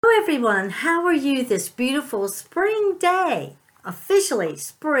Hello everyone, how are you this beautiful spring day? Officially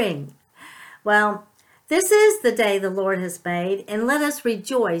spring. Well, this is the day the Lord has made, and let us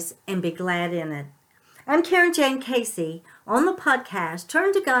rejoice and be glad in it. I'm Karen Jane Casey on the podcast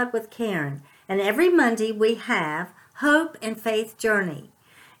Turn to God with Karen, and every Monday we have Hope and Faith Journey.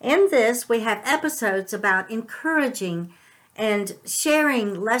 In this, we have episodes about encouraging and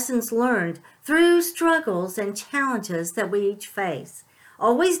sharing lessons learned through struggles and challenges that we each face.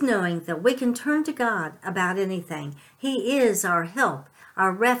 Always knowing that we can turn to God about anything. He is our help,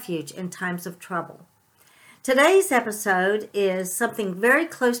 our refuge in times of trouble. Today's episode is something very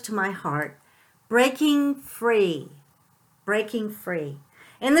close to my heart, breaking free. Breaking free.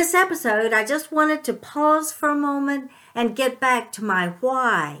 In this episode, I just wanted to pause for a moment and get back to my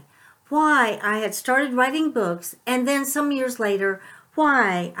why. Why I had started writing books, and then some years later,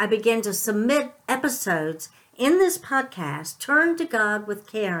 why I began to submit episodes in this podcast, Turn to God with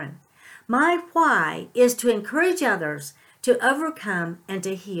Karen. My why is to encourage others to overcome and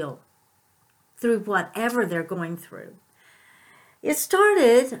to heal through whatever they're going through. It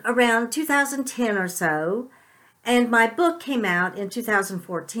started around 2010 or so, and my book came out in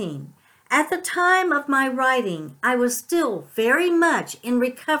 2014. At the time of my writing, I was still very much in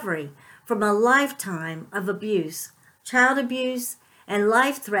recovery from a lifetime of abuse, child abuse, and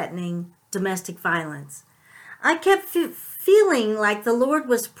life-threatening domestic violence. I kept feeling like the Lord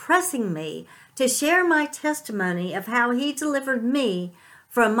was pressing me to share my testimony of how He delivered me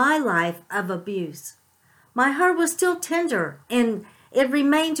from my life of abuse. My heart was still tender, and it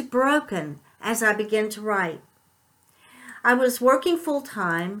remained broken as I began to write. I was working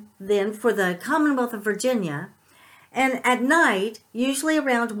full-time then for the Commonwealth of Virginia, and at night, usually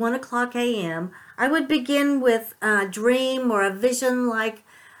around 1 o'clock a.m., I would begin with a dream or a vision-like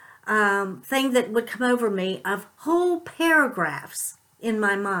thing that would come over me of whole paragraphs in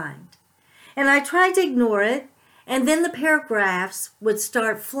my mind. And I tried to ignore it, and then the paragraphs would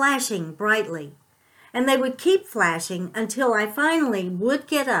start flashing brightly. And they would keep flashing until I finally would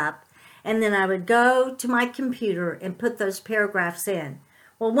get up, and then I would go to my computer and put those paragraphs in.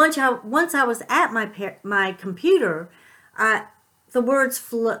 Well, once I was at my computer, the words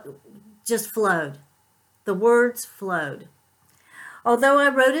just flowed. The words flowed. Although I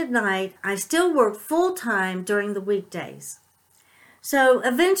wrote at night, I still worked full-time during the weekdays. So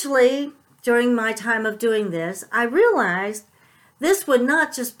eventually, during my time of doing this, I realized this would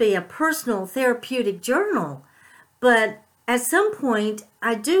not just be a personal therapeutic journal, but at some point,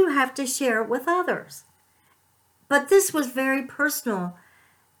 I do have to share it with others. But this was very personal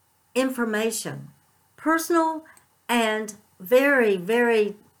information, personal and very,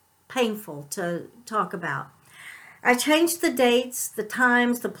 very painful to talk about. I changed the dates, the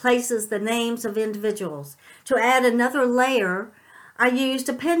times, the places, the names of individuals. To add another layer, I used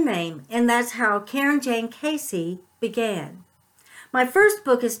a pen name, and that's how Karen Jane Casey began. My first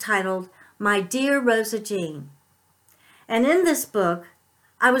book is titled My Dear Rosa Jean. And in this book,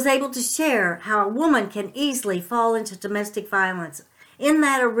 I was able to share how a woman can easily fall into domestic violence in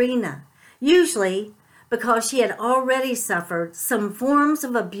that arena, usually because she had already suffered some forms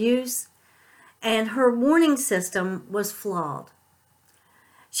of abuse and her warning system was flawed.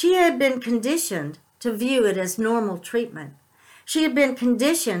 She had been conditioned to view it as normal treatment. She had been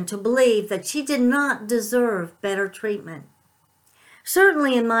conditioned to believe that she did not deserve better treatment.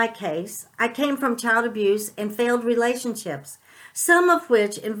 Certainly in my case, I came from child abuse and failed relationships, some of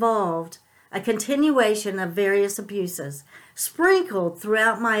which involved a continuation of various abuses, sprinkled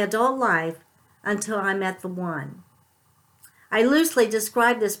throughout my adult life until I met the one. I loosely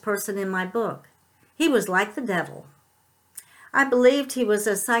describe this person in my book. He was like the devil. I believed he was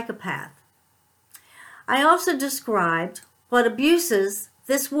a psychopath. I also described what abuses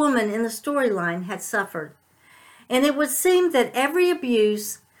this woman in the storyline had suffered. And it would seem that every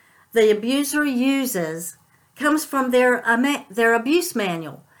abuse the abuser uses comes from their abuse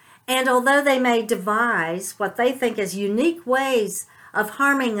manual. And although they may devise what they think is unique ways of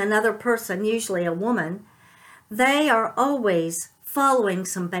harming another person, usually a woman, they are always following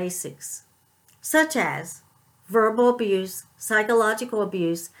some basics, such as verbal abuse, psychological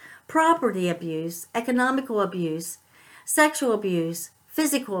abuse, property abuse, economical abuse, sexual abuse,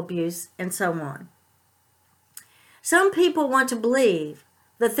 physical abuse, and so on. Some people want to believe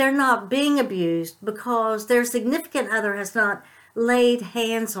that they're not being abused because their significant other has not laid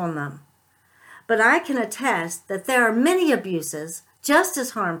hands on them. But I can attest that there are many abuses just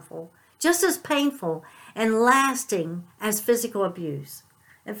as harmful, just as painful, and lasting as physical abuse.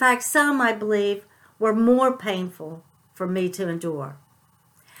 In fact, some, I believe, were more painful for me to endure.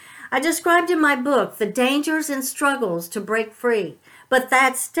 I described in my book the dangers and struggles to break free, But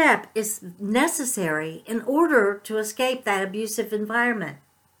that step is necessary in order to escape that abusive environment.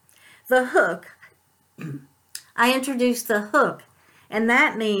 The hook, I introduced the hook, and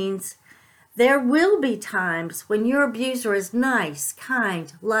that means there will be times when your abuser is nice,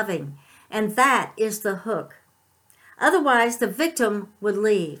 kind, loving, and that is the hook. Otherwise, the victim would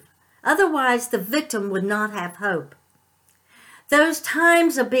leave. Otherwise, the victim would not have hope. Those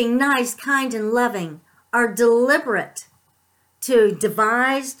times of being nice, kind, and loving are deliberate,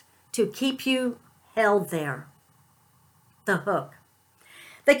 devised to keep you held there. The hook.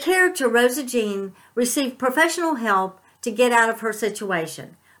 The character Rosa Jean received professional help to get out of her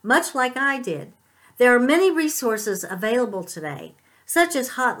situation, much like I did. There are many resources available today, such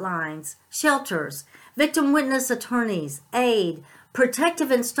as hotlines, shelters, victim witness attorneys, aid, protective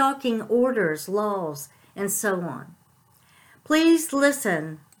and stalking orders, laws, and so on. Please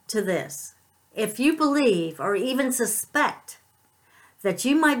listen to this. If you believe or even suspect that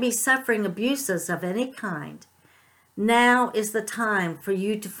you might be suffering abuses of any kind, now is the time for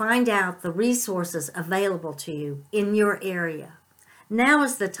you to find out the resources available to you in your area. Now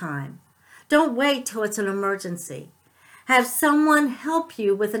is the time. Don't wait till it's an emergency. Have someone help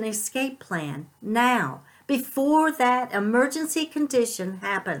you with an escape plan now, before that emergency condition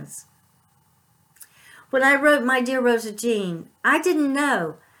happens. When I wrote My Dear Rosa Jean, I didn't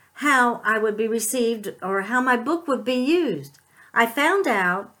know how I would be received or how my book would be used. I found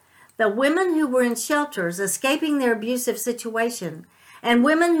out that women who were in shelters escaping their abusive situation and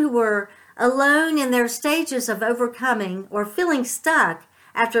women who were alone in their stages of overcoming or feeling stuck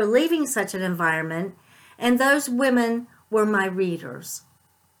after leaving such an environment, and those women were my readers.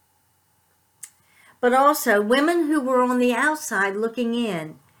 But also, women who were on the outside looking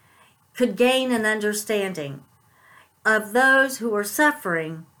in could gain an understanding of those who are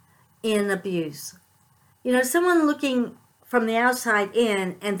suffering in abuse. You know, someone looking from the outside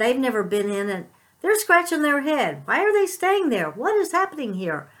in and they've never been in it, they're scratching their head. Why are they staying there? What is happening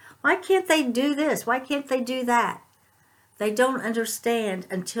here? Why can't they do this? Why can't they do that? They don't understand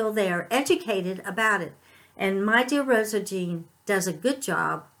until they are educated about it. And My Dear Rosa Jean does a good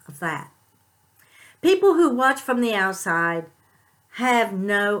job of that. People who watch from the outside have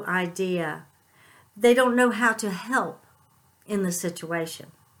no idea. They don't know how to help in the situation.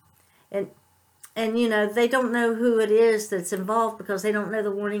 And you know, they don't know who it is that's involved because they don't know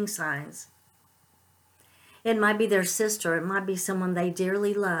the warning signs. It might be their sister. It might be someone they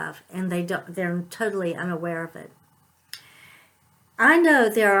dearly love, and they're totally unaware of it. I know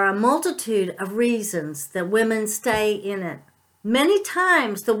there are a multitude of reasons that women stay in it. Many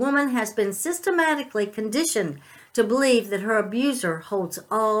times the woman has been systematically conditioned to believe that her abuser holds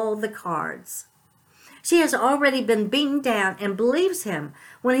all the cards. She has already been beaten down and believes him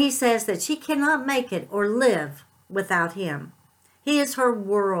when he says that she cannot make it or live without him. He is her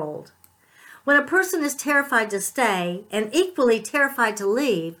world. When a person is terrified to stay and equally terrified to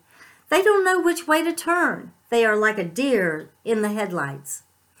leave, they don't know which way to turn. They are like a deer in the headlights.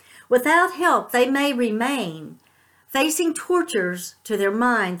 Without help, they may remain facing tortures to their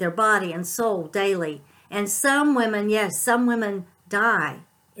mind, their body, and soul daily. And some women, yes, some women die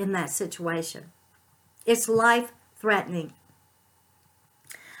in that situation. It's life-threatening.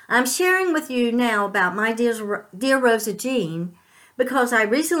 I'm sharing with you now about My Dear Rosa Jean because I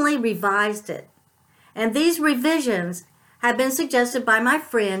recently revised it. And these revisions have been suggested by my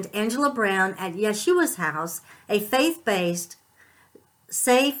friend Angela Brown at Yeshua's House, a faith-based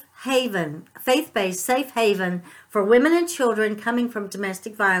safe haven for women and children coming from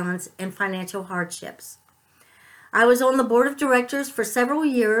domestic violence and financial hardships. I was on the board of directors for several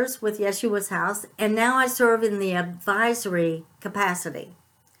years with Yeshua's House, and now I serve in the advisory capacity.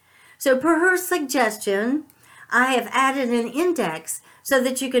 So per her suggestion, I have added an index so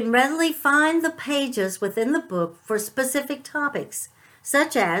that you can readily find the pages within the book for specific topics,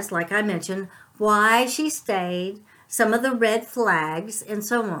 such as, like I mentioned, why she stayed, some of the red flags, and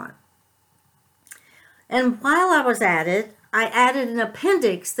so on. And while I was at it, I added an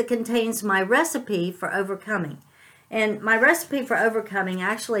appendix that contains my recipe for overcoming. And my recipe for overcoming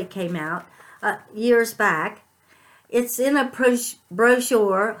actually came out years back. It's in a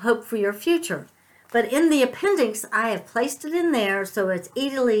brochure, Hope for Your Future. But in the appendix, I have placed it in there so it's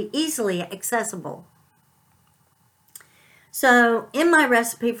easily accessible. So in my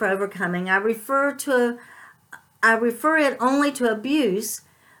recipe for overcoming, I refer it only to abuse,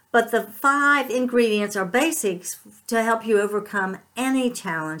 but the 5 ingredients are basics to help you overcome any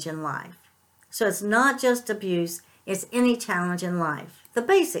challenge in life. So it's not just abuse, it's any challenge in life. The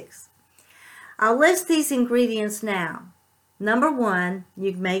basics. I'll list these ingredients now. Number 1,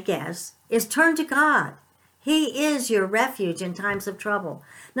 you may guess, is turn to God. He is your refuge in times of trouble.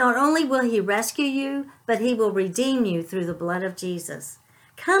 Not only will he rescue you, but he will redeem you through the blood of Jesus.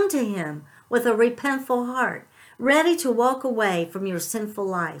 Come to him with a repentful heart, ready to walk away from your sinful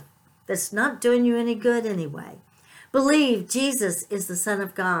life that's not doing you any good anyway. Believe Jesus is the Son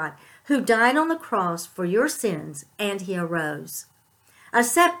of God, who died on the cross for your sins, and he arose.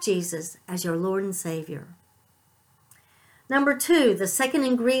 Accept Jesus as your Lord and Savior. Number 2, the second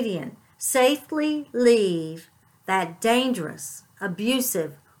ingredient, safely leave that dangerous,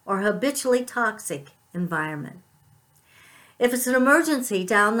 abusive, or habitually toxic environment. If it's an emergency,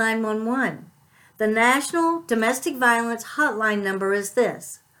 dial 911. The National Domestic Violence Hotline number is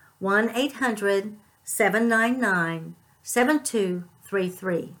this,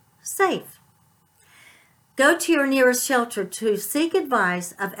 1-800-799-7233. Safe. Go to your nearest shelter to seek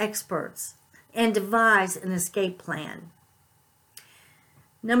advice of experts and devise an escape plan.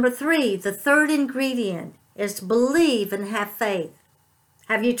 Number 3, the third ingredient is to believe and have faith.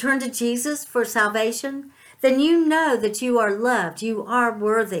 Have you turned to Jesus for salvation? Then you know that you are loved, you are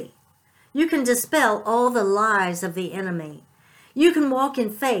worthy. You can dispel all the lies of the enemy. You can walk in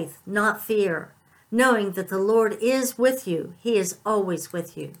faith, not fear, knowing that the Lord is with you. He is always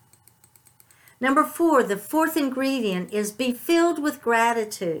with you. Number 4, the fourth ingredient is be filled with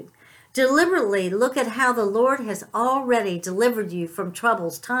gratitude. Deliberately look at how the Lord has already delivered you from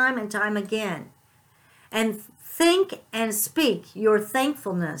troubles time and time again. And think and speak your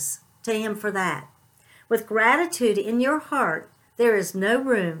thankfulness to him for that. With gratitude in your heart, there is no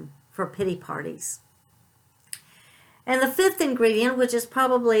room for pity parties. And the fifth ingredient, which is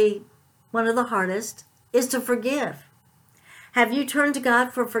probably one of the hardest, is to forgive. Have you turned to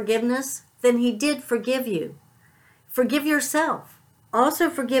God for forgiveness? Then he did forgive you. Forgive yourself. Also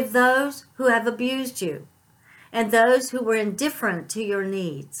forgive those who have abused you and those who were indifferent to your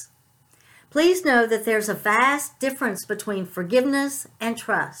needs. Please know that there's a vast difference between forgiveness and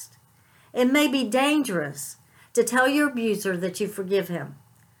trust. It may be dangerous to tell your abuser that you forgive him.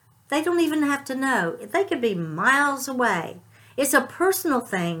 They don't even have to know. They could be miles away. It's a personal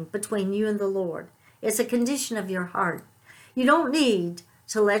thing between you and the Lord. It's a condition of your heart. You don't need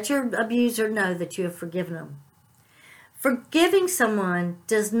to let your abuser know that you have forgiven them. Forgiving someone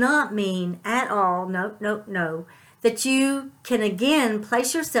does not mean at all, no, that you can again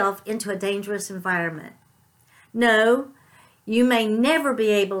place yourself into a dangerous environment. No, you may never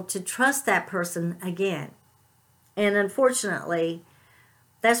be able to trust that person again. And unfortunately,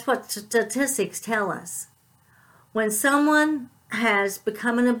 that's what statistics tell us. When someone has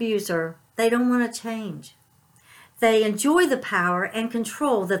become an abuser, they don't want to change. They enjoy the power and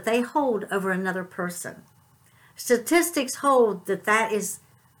control that they hold over another person. Statistics hold that that is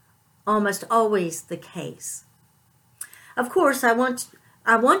almost always the case. Of course, I want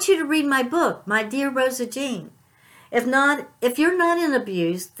you to read my book, My Dear Rosa Jean. If you're not in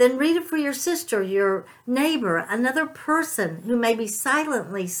abuse, then read it for your sister, your neighbor, another person who may be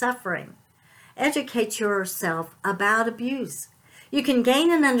silently suffering. Educate yourself about abuse. You can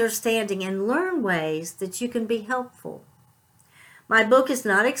gain an understanding and learn ways that you can be helpful. My book is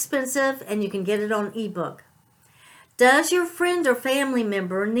not expensive, and you can get it on ebook. Does your friend or family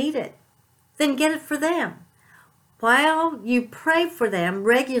member need it? Then get it for them, while you pray for them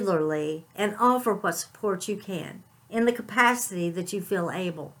regularly and offer what support you can in the capacity that you feel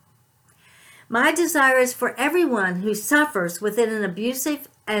able. My desire is for everyone who suffers within an abusive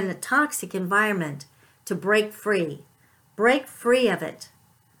and a toxic environment to break free of it.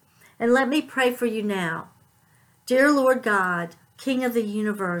 And let me pray for you now. Dear Lord God, King of the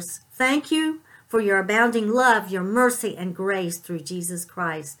universe, thank you for your abounding love, your mercy, and grace through Jesus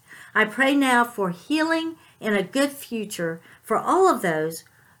Christ. I pray now for healing and a good future for all of those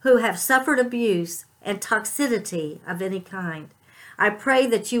who have suffered abuse and toxicity of any kind. I pray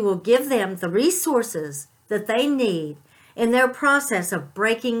that you will give them the resources that they need in their process of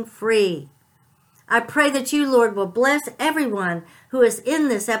breaking free. I pray that you, Lord, will bless everyone who is in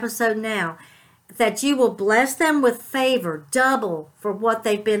this episode now, that you will bless them with favor, double for what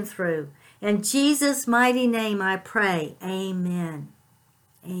they've been through. In Jesus' mighty name I pray. Amen.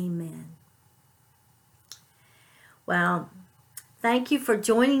 Amen. Well, thank you for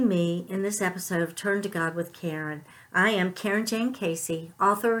joining me in this episode of Turn to God with Karen. I am Karen Jane Casey,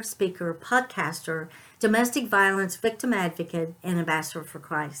 author, speaker, podcaster, domestic violence victim advocate, and ambassador for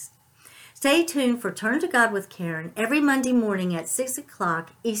Christ. Stay tuned for Turn to God with Karen every Monday morning at 6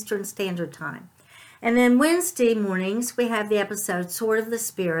 o'clock Eastern Standard Time. And then Wednesday mornings, we have the episode Sword of the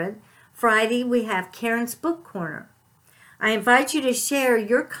Spirit. Friday, we have Karen's Book Corner. I invite you to share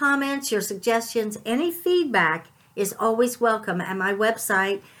your comments, your suggestions. Any feedback is always welcome at my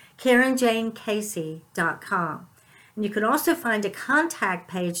website, KarenJaneCasey.com. And you can also find a contact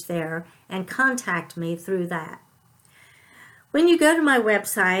page there and contact me through that. When you go to my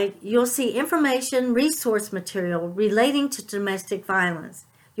website, you'll see information, resource material relating to domestic violence.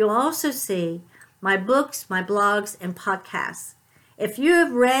 You'll also see my books, my blogs, and podcasts. If you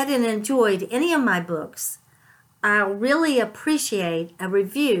have read and enjoyed any of my books, I'll really appreciate a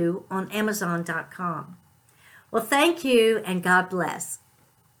review on Amazon.com. Well, thank you and God bless.